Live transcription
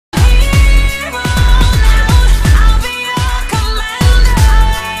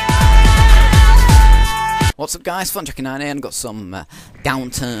What's up guys, fourzerotwo here, and got some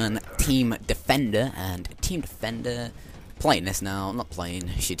downturn Team Defender and Team Defender. Playing this now, I'm not playing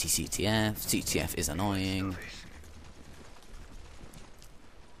shitty CTF. CTF is annoying.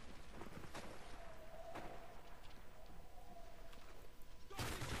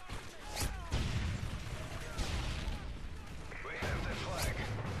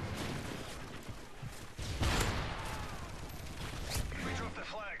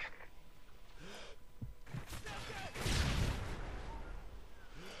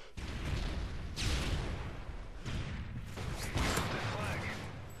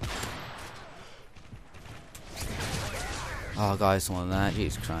 Oh guys, someone there,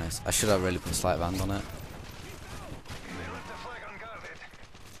 Jesus Christ. I should have really put a slight band on it.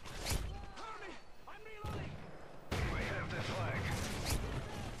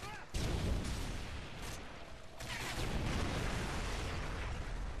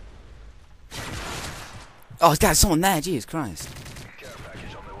 Oh guys, someone there, Jesus Christ.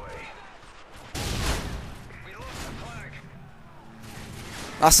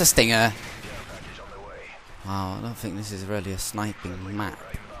 That's a stinger. Wow, I don't think this is really a sniping map.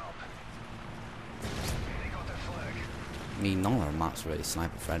 I mean, none of our maps are really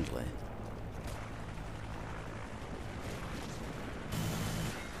sniper friendly.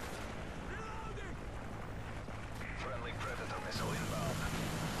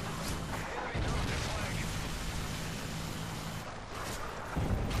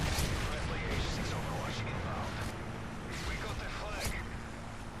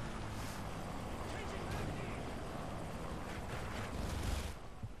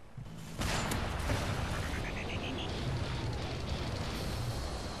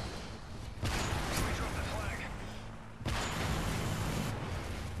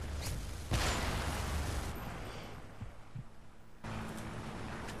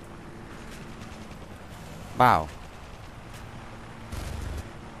 Wow.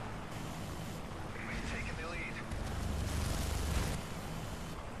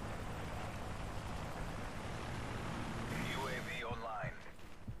 UAV online.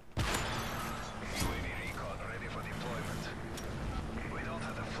 UAV recon ready for deployment. We don't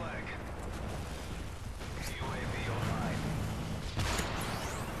have the flag. UAV online.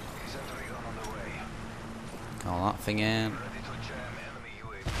 Sentry gun on the way. Call that thing in. Ready to jam enemy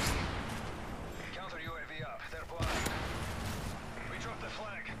UAV. Counter UAV up. They're blind. We dropped the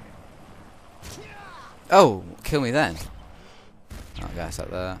flag. Oh, kill me then. That guy's up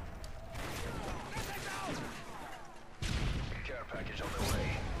there. Care package on the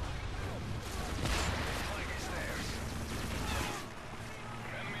way. Flag is theirs.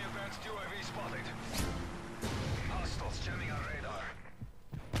 Enemy advanced UAV spotted. Hostiles jamming our radar.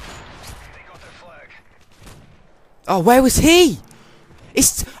 They got their flag. Oh, where was he?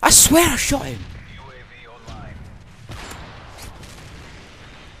 I swear I shot him. UAV online.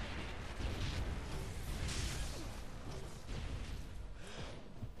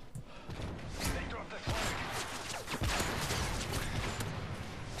 They dropped the flag.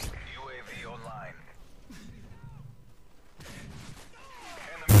 UAV online.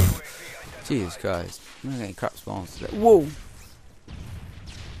 Enemy UAV identified. Jesus Christ. I'm getting crap spawns today. Whoa.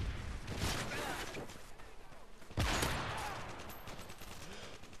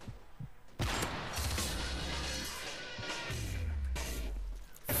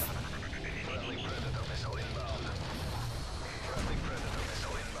 Friendly Predator missile inbound. Friendly Predator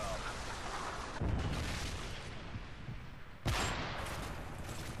missile inbound.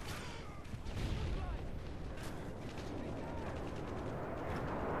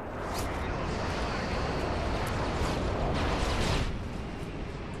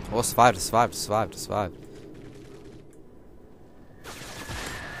 Oh, survived.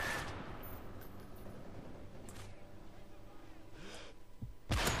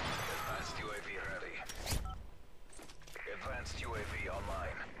 Advanced UAV ready. Advanced UAV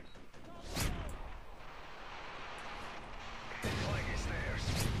online. The flag is theirs.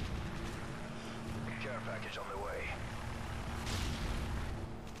 Care package on the way.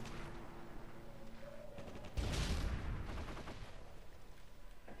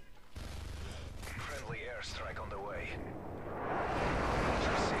 Friendly airstrike on the way.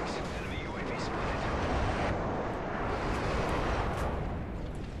 Vulture 6, enemy UAV spotted.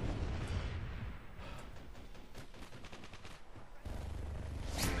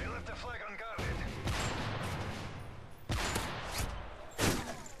 They left the flag unguarded.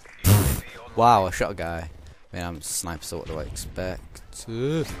 UAV online. Wow, I shot a guy. I mean, I'm a sniper, so what do I expect?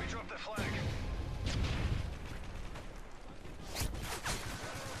 We dropped the flag.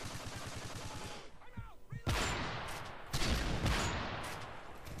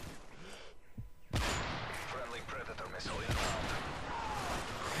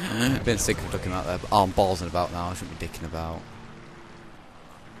 Been sick of looking out there. Oh, I'm ballsing about now. I shouldn't be dicking about.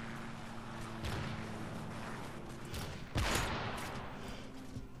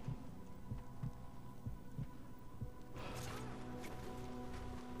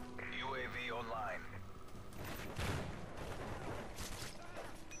 UAV online.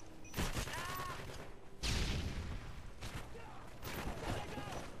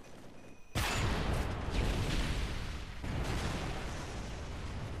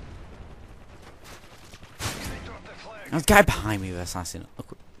 They dropped the flag. There's a guy behind me with assassin.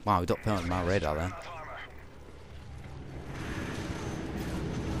 Look, wow, he don't put on my radar then. Got armor.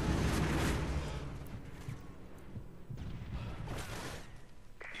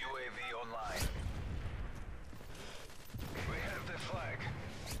 UAV online. We have the flag.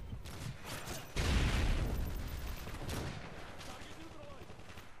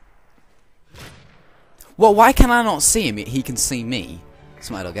 Well, why can I not see him? He can see me.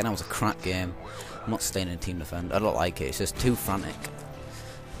 Something again. That was a crap game. I'm not staying in team defend. I don't like it. It's just too frantic.